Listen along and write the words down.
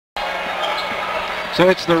So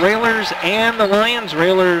it's the Railers and the Lions.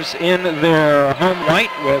 Railers in their home white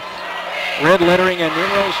with red lettering and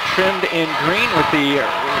numerals trimmed in green with the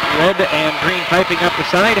red and green piping up the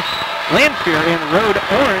side. Lanphier in road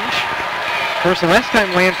orange. Of course, the last time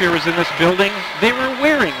Lanphier was in this building, they were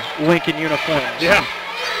wearing Lincoln uniforms. Yeah.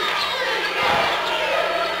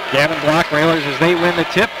 Gavin Block, Railers as they win the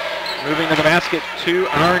tip. Moving to the basket to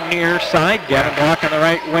our near side. Gavin Block on the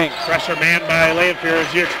right wing. Pressure man by Lanphier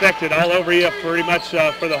as you expected, all over you pretty much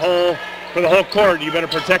for the whole court. You better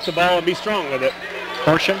protect the ball and be strong with it.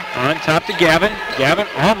 Horsham on top to Gavin. Gavin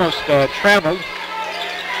almost traveled.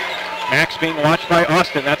 Max being watched by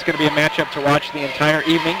Austin. That's going to be a matchup to watch the entire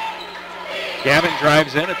evening. Gavin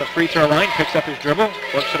drives in at the free throw line, picks up his dribble,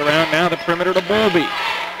 works it around now the perimeter to Bowlby.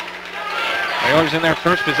 Railers in their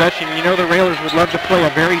first possession. You know the Railers would love to play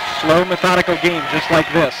a very slow, methodical game just like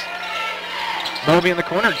this. Bowlby in the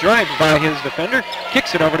corner, drives by his defender,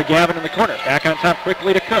 kicks it over to Gavin in the corner. Back on top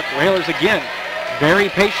quickly to Cook. Railers again, very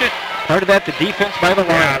patient. Part of that, the defense by the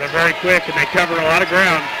line. Yeah, they're very quick and they cover a lot of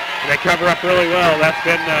ground. And they cover up really well. That's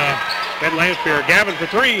been Lanphier. Gavin for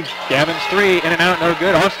three. Gavin's three, in and out, no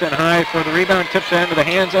good. Austin high for the rebound, tips into the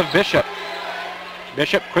hands of Bishop.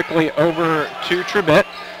 Bishop quickly over to Trebet.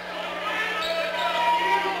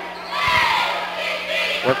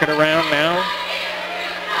 Working around now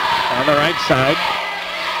on the right side.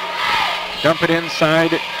 Dump it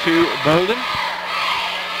inside to Bolden.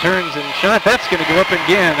 Turns and shot. That's going to go up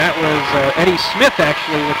again. That was Eddie Smith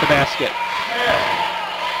actually with the basket.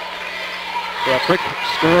 So a quick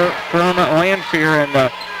score from Lanphier, and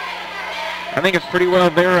I think it's pretty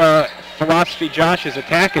well their philosophy, Josh, is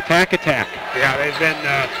attack, attack, attack. Yeah,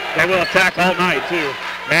 they will attack all night too.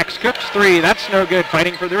 Max Cook's three, that's no good.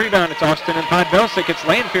 Fighting for the rebound, it's Austin and Podbelsic. It's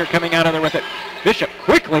Lanphier coming out of there with it. Bishop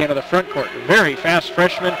quickly into the front court. Very fast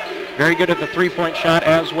freshman, very good at the three-point shot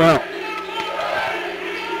as well.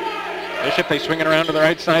 Bishop, they swing it around to the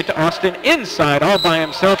right side to Austin, inside all by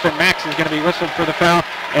himself, and Max is going to be whistled for the foul,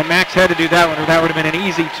 and Max had to do that one, or that would have been an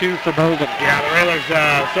easy two for Bolden. Yeah, the Railers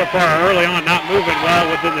so far early on not moving well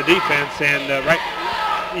within the defense, and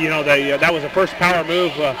that was the first power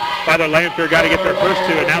move by the Lanphier. Got to get their first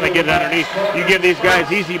two, and now they get it underneath. You give these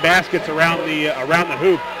guys easy baskets around the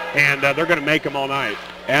hoop, and they're going to make them all night.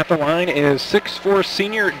 At the line is 6'4"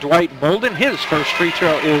 senior Dwight Bolden. His first free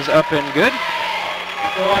throw is up and good.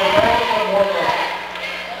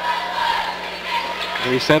 As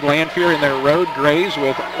we said, Lanphier in their road grays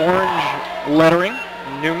with orange lettering,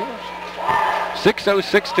 numerals.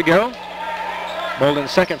 6:06 to go.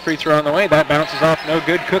 Bolden's second free throw on the way. That bounces off, no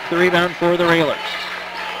good. Cook the rebound for the Railers.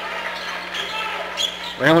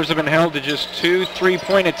 Railers have been held to just 2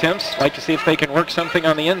 3-point attempts. Like to see if they can work something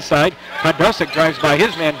on the inside. Podbelsic drives by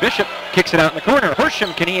his man. Bishop kicks it out in the corner.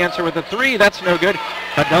 Horsham, can he answer with a three? That's no good.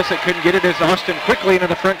 Podbelsic couldn't get it as Austin quickly into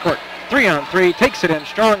the front court. 3-on-3, takes it in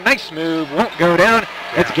strong. Nice move, won't go down.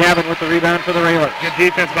 It's Gavin with the rebound for the Railers. Good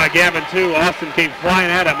defense by Gavin, too. Austin came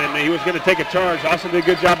flying at him, and he was going to take a charge. Austin did a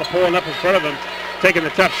good job of pulling up in front of him, taking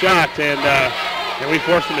the tough shot, and we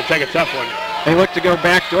forced him to take a tough one. They look to go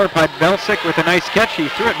backdoor. Podbelsic with a nice catch. He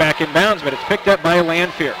threw it back in bounds, but it's picked up by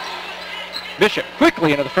Lanphier. Bishop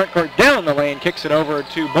quickly into the front court, down the lane, kicks it over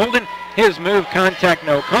to Bolden. His move, contact,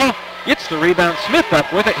 no call. Gets the rebound. Smith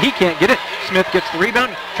up with it. He can't get it. Smith gets the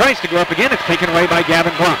rebound. Tries to go up again. It's taken away by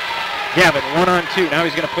Gavin Block. Gavin, 1-on-2. Now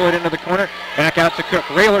he's going to pull it into the corner. Back out to Cook.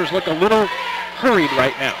 Railers look a little hurried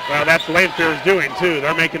right now. Well, that's what Lanphier's doing, too.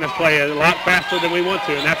 They're making us play a lot faster than we want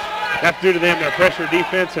to, and that's due to them, their pressure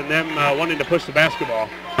defense, and them wanting to push the basketball.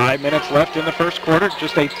 5 minutes left in the first quarter.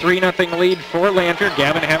 Just a 3-0 lead for Lanphier.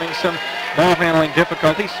 Gavin having some ball handling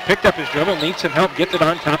difficulties. Picked up his dribble, needs some help, gets it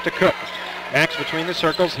on top to Cook. Max between the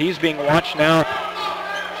circles. He's being watched now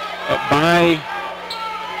by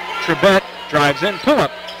Trebet. Drives in, pull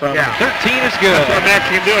up from 13 is good. That's where Max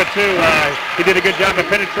can do it too. He did a good job of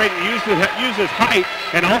penetrating, used his height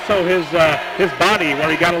and also his body,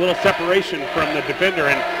 where he got a little separation from the defender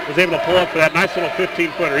and was able to pull up for that nice little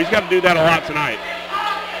 15-footer. He's got to do that a lot tonight.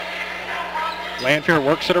 Lanphier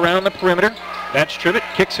works it around the perimeter. That's Tribbett,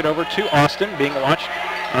 kicks it over to Austin, being watched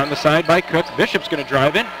on the side by Cook. Bishop's going to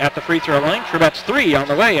drive in at the free throw line. Tribbett's three on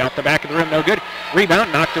the way, out the back of the rim, no good.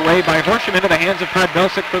 Rebound knocked away by Horsham into the hands of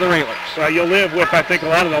Podbelsic for the Railers. You'll live with, I think, a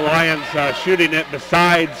lot of the Lions shooting it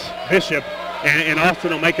besides Bishop, and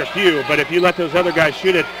Austin will make a few. But if you let those other guys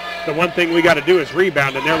shoot it, the one thing we got to do is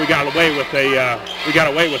rebound, and there we got away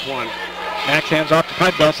with one. Max hands off to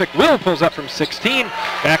Podbelsic. Will pulls up from 16.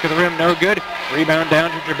 Back of the rim, no good. Rebound down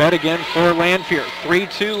to Trebet again for Lanphier.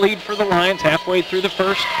 3-2 lead for the Lions halfway through the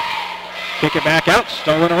first. Kick it back out,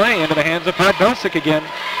 stolen away into the hands of Podbelsic again.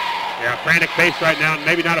 Yeah, frantic pace right now, and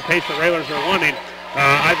maybe not a pace the Railers are wanting.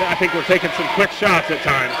 I think we're taking some quick shots at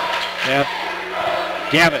times. Yeah.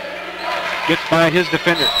 Gavin gets by his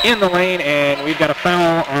defender in the lane, and we've got a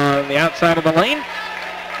foul on the outside of the lane.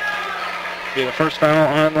 Be the first foul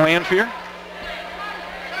on Lanphier.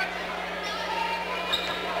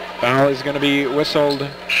 Foul is going to be whistled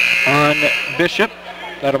on Bishop.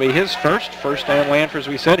 That'll be his first on Lanphier, as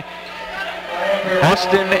we said.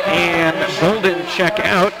 Austin and Bolden check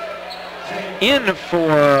out. In for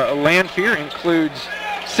Lanphier includes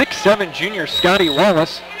 6'7" junior Scotty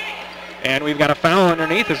Wallace. And we've got a foul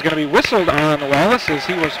underneath. It's going to be whistled on Wallace as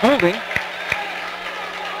he was holding.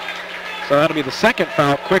 So that'll be the second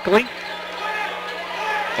foul quickly.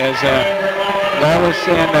 As Wallace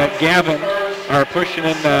and Gavin are pushing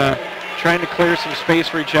in, trying to clear some space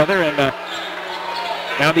for each other. And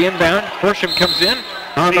now the inbound. Horsham comes in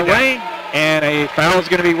on the way. And a foul is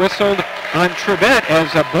going to be whistled on Trebet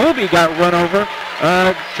as Bowlby got run over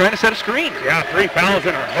trying to set a screen. Yeah, 3 fouls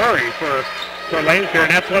in a hurry for Lanphier, and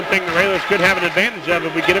that's one thing the Railers could have an advantage of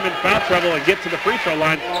if we get them in foul trouble and get to the free throw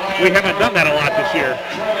line. We haven't done that a lot this year.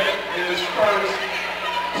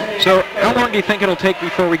 So how long do you think it'll take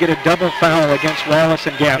before we get a double foul against Wallace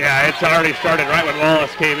and Gavin? Yeah, it's already started right when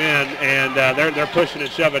Wallace came in, and they're pushing and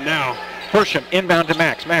shoving now. Horsham inbound to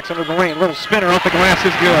Max. Max under the lane. Little spinner off the glass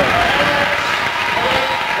is good.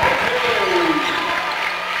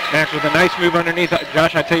 Max with a nice move underneath.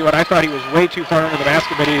 Josh, I tell you what, I thought he was way too far under the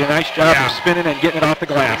basket, but he did a nice job of spinning and getting it off the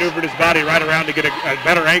glass. He maneuvered his body right around to get a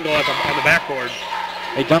better angle on the backboard.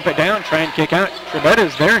 They dump it down, try and kick out. Trebet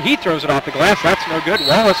is there. He throws it off the glass. That's no good.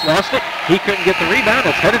 Wallace lost it. He couldn't get the rebound.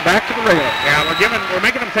 It's headed back to the rail. Yeah, we're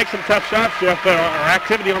making them take some tough shots, Jeff, but our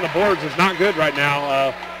activity on the boards is not good right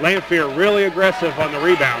now. Lanphier really aggressive on the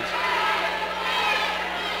rebounds.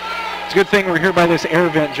 It's a good thing we're here by this air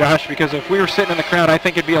vent, Josh, because if we were sitting in the crowd, I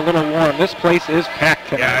think it'd be a little warm. This place is packed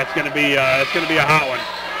tonight. Yeah, it's going to be a hot one.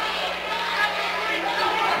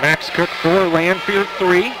 Max Cook for Lanphier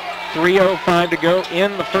 3. 3:05 to go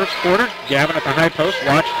in the first quarter. Gavin at the high post,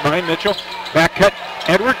 watched by Mitchell. Back cut,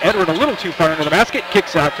 Edward. Edward a little too far into the basket.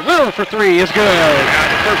 Kicks out to Will for 3 is good. Yeah,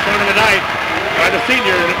 the first one of the night by the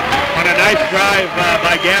senior on a nice drive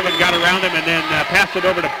by Gavin. Got around him and then passed it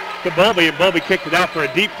over to Bowlby, and Bowlby kicked it out for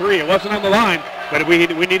a deep 3. It wasn't on the line, but we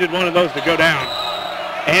needed one of those to go down.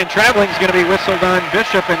 And traveling is going to be whistled on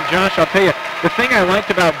Bishop. And Josh, I'll tell you, the thing I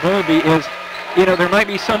liked about Bowlby is, you know, there might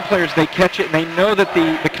be some players, they catch it and they know that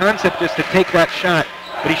the concept is to take that shot,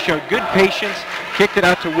 but he showed good patience, kicked it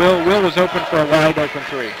out to Will. Will was open for a wide open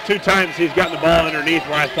 3. 2 times he's gotten the ball underneath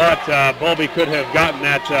where I thought Bowlby could have gotten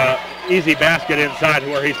that easy basket inside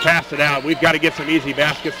where he's passed it out. We've got to get some easy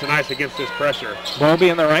baskets tonight against this pressure. Bowlby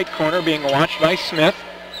in the right corner being watched by Smith.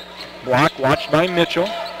 Block watched by Mitchell.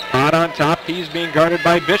 Hot on top, he's being guarded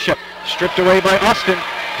by Bishop. Stripped away by Austin.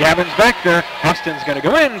 Gavin's back there. Austin's going to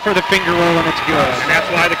go in for the finger roll, and it's good. And that's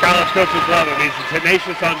why the college coaches love him. He's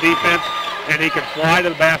tenacious on defense, and he can fly to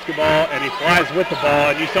the basketball, and he flies with the ball.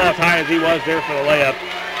 And you saw as high as he was there for the layup.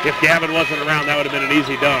 If Gavin wasn't around, that would have been an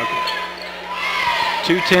easy dunk.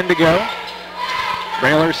 2:10 to go.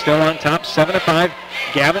 Railers still on top, 7-5.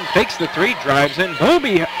 Gavin fakes the 3, drives in.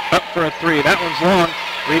 Bowlby up for a 3. That one's long.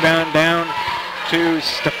 Rebound down to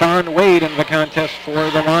Stephon Wade in the contest for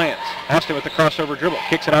the Lions. Austin with the crossover dribble,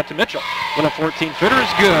 kicks it out to Mitchell. Little 14-footer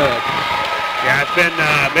is good. Yeah, it's been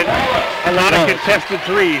a lot of contested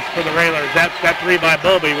 3s for the Railers. That 3 by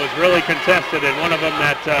Bowlby was really contested, and one of them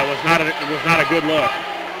that was not a good look.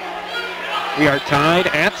 We are tied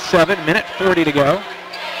at 7, minute 40 to go.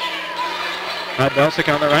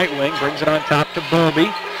 Belsick on the right wing, brings it on top to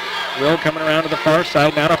Bowlby. Will coming around to the far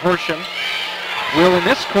side, now to Horsham. Will in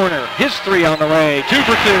this corner, his 3 on the way, 2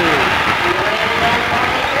 for 2.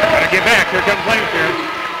 Gotta get back, here comes Lanphier.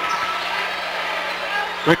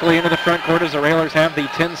 Quickly into the front court as the Railers have the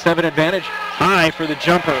 10-7 advantage. High for the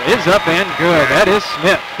jumper, is up and good. That is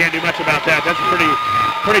Smith. Can't do much about that. That's a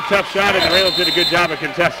pretty tough shot, and the Railers did a good job of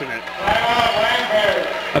contesting it.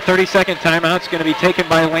 A 30-second timeout is going to be taken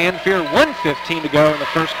by Lanphier. 1:15 to go in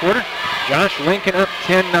the first quarter. Josh Lincoln up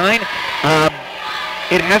 10-9.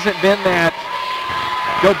 It hasn't been that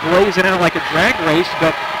go blazing out like a drag race,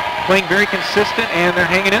 but playing very consistent, and they're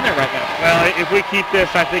hanging in there right now. Well, if we keep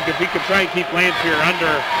this, I think if we can try and keep Lanphier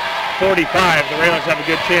under 45, the Railers have a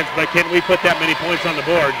good chance, but can we put that many points on the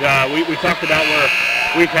board? We talked about where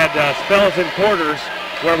we've had spells in quarters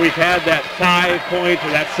where we've had that 5-point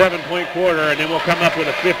or that 7-point quarter, and then we'll come up with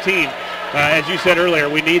a 15. As you said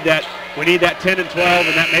earlier, we need that 10 and 12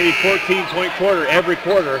 and that maybe 14-point quarter every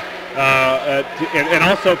quarter. And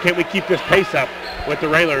also, can we keep this pace up with the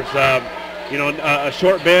Railers? A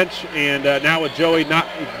short bench, and now with Joey not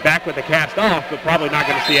back with the cast off, but probably not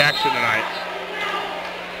going to see action tonight.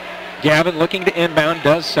 Gavin looking to inbound,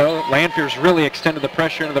 does so. Lanphier's really extended the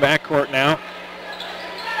pressure into the backcourt now.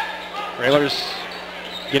 Railers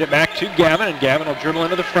get it back to Gavin, and Gavin will dribble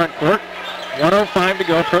into the front court. 1:05 to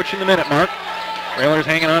go, approaching the minute mark. Railers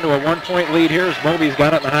hanging on to a 1-point lead here as Moby's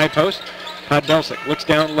got it in the high post. Podbelsic looks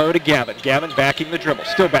down low to Gavin. Gavin backing the dribble,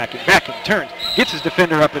 still backing, turns, gets his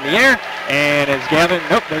defender up in the air, and as Gavin,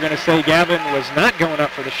 nope, they're going to say Gavin was not going up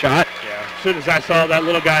for the shot. Yeah. As soon as I saw that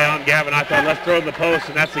little guy on Gavin, I thought, let's throw in the post,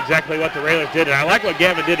 and that's exactly what the Railers did. And I like what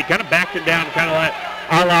Gavin did. He kind of backed him down, kind of like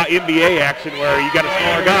a la NBA action where you got a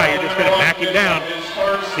smaller guy, you're just going to back him down.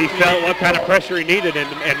 He felt what kind of pressure he needed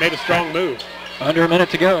and made a strong move. Under a minute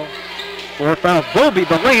to go. 4 fouls. Bowlby,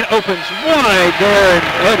 the lane opens wide there, and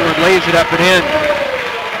Edward lays it up and in.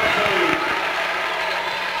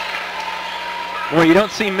 Boy, you don't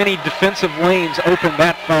see many defensive lanes open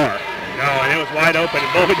that far. No, and it was wide open,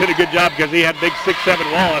 and Bowlby did a good job because he had big 6'7"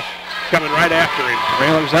 Wallace coming right after him.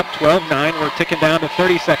 Railers up 12-9. We're ticking down to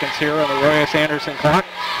 30 seconds here on the Roy S. Anderson clock.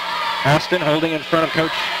 Austin holding in front of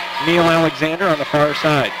Coach Neil Alexander on the far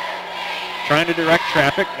side. Trying to direct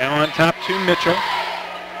traffic. Now on top to Mitchell.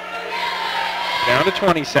 Down to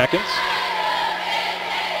 20 seconds.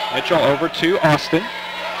 Mitchell over to Austin.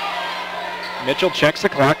 Mitchell checks the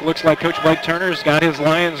clock. Looks like Coach Blake Turner's got his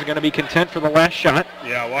Lions are going to be content for the last shot.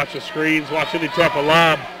 Yeah, watch the screens. Watch any type of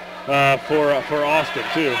lob for Austin,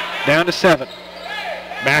 too. Down to 7.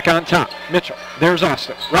 Back on top. Mitchell. There's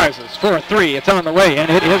Austin. Rises for a 3. It's on the way, and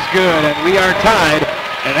it is good. And we are tied.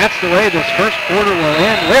 And that's the way this first quarter will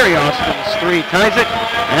end. Larry Austin's 3 ties it.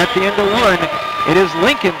 And at the end of 1, it is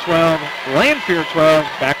Lincoln 12, Lanphier 12.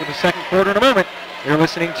 Back with the second quarter in a moment. You're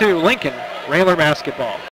listening to Lincoln Railer Basketball.